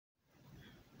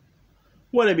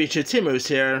What up, YouTube? Timu's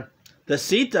here. The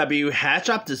CW has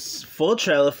dropped this full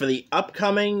trailer for the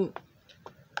upcoming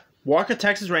Walker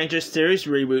Texas Rangers series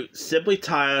reboot, simply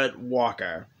titled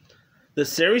Walker. The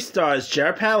series stars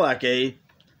Jared Padalecki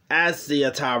as the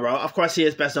Ataro. Of course, he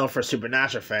is best known for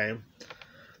Supernatural fame.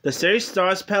 The series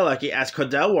stars Padalecki as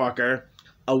Cordell Walker,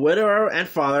 a widower and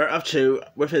father of two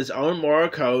with his own moral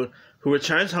code, who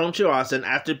returns home to Austin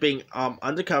after being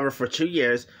undercover for 2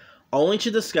 years, only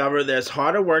to discover there's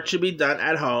harder work to be done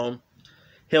at home.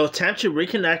 He'll attempt to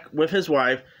reconnect with his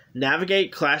wife,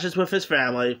 navigate clashes with his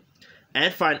family,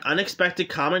 and find unexpected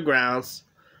common grounds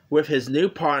with his new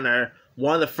partner,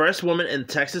 one of the first women in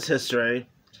Texas history,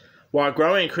 while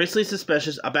growing increasingly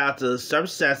suspicious about the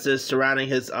circumstances surrounding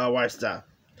his wife's death.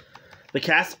 The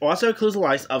cast also includes the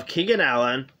likes of Keegan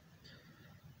Allen,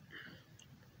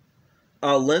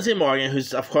 Lindsay Morgan,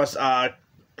 who's of course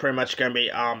pretty much going to be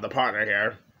the partner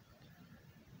here,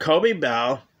 Kobe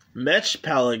Bell, Mitch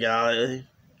Padalecki,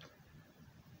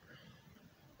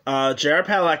 Jared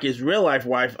Padalecki's real-life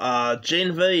wife,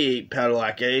 Jean-Vivi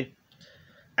Padalecki,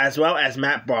 as well as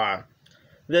Matt Barr.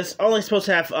 This only supposed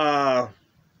to have, I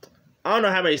don't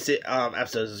know how many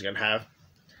episodes it's going to have.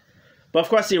 But, of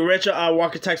course, the original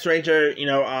Walker Texas Ranger,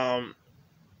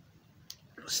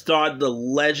 starred the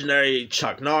legendary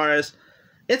Chuck Norris.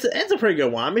 It's a pretty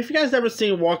good one. I mean, if you guys never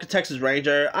seen Walker Texas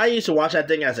Ranger, I used to watch that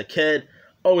thing as a kid.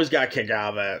 Always got a kick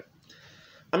out of it.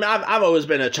 I mean, I've always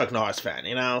been a Chuck Norris fan,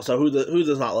 so who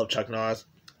does not love Chuck Norris?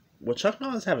 Will Chuck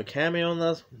Norris have a cameo in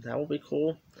this? That would be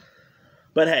cool.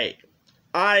 But hey,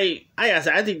 I gotta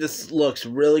say, I think this looks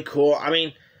really cool. I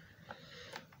mean,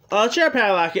 Jared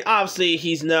Padalecki, obviously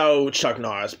he's no Chuck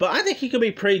Norris, but I think he could be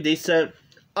pretty decent.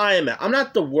 I'm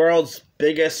not the world's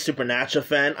biggest Supernatural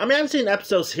fan. I mean, I've seen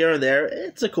episodes here and there.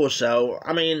 It's a cool show.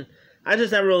 I mean, it's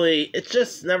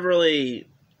just never really.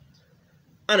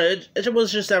 I don't know, it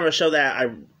was just never a show that I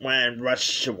went and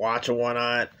rushed to watch or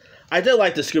whatnot. I did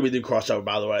like the Scooby-Doo crossover,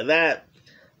 by the way. That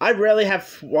I rarely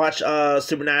have watched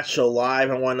Supernatural live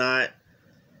and whatnot.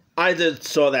 I did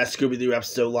saw that Scooby-Doo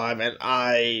episode live, and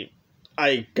I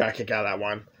got a kick out of that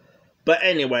one. But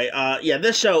anyway, yeah,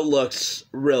 this show looks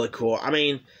really cool. I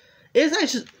mean, it's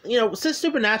nice, since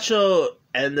Supernatural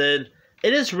ended,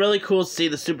 it is really cool to see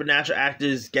the Supernatural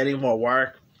actors getting more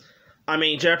work. I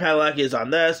mean, Jared Padalecki is on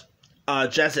this.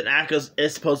 Jensen Ackles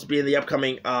is supposed to be in the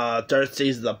upcoming third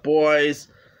season of The Boys.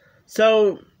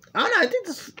 So, I don't know, I think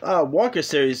this Walker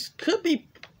series could be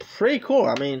pretty cool.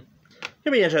 I mean,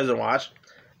 could be interesting to watch.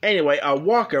 Anyway,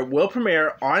 Walker will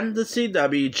premiere on the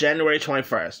CW January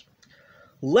 21st.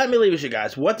 Let me leave with you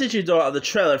guys. What did you thought of the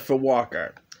trailer for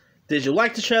Walker? Did you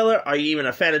like the trailer? Are you even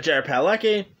a fan of Jared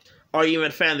Padalecki? Are you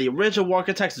even a fan of the original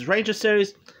Walker Texas Ranger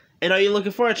series? And are you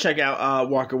looking forward to check out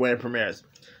Walker when it premieres?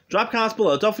 Drop comments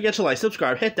below. Don't forget to like,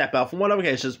 subscribe, hit that bell for more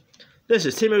notifications. This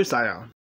is Timu signing off.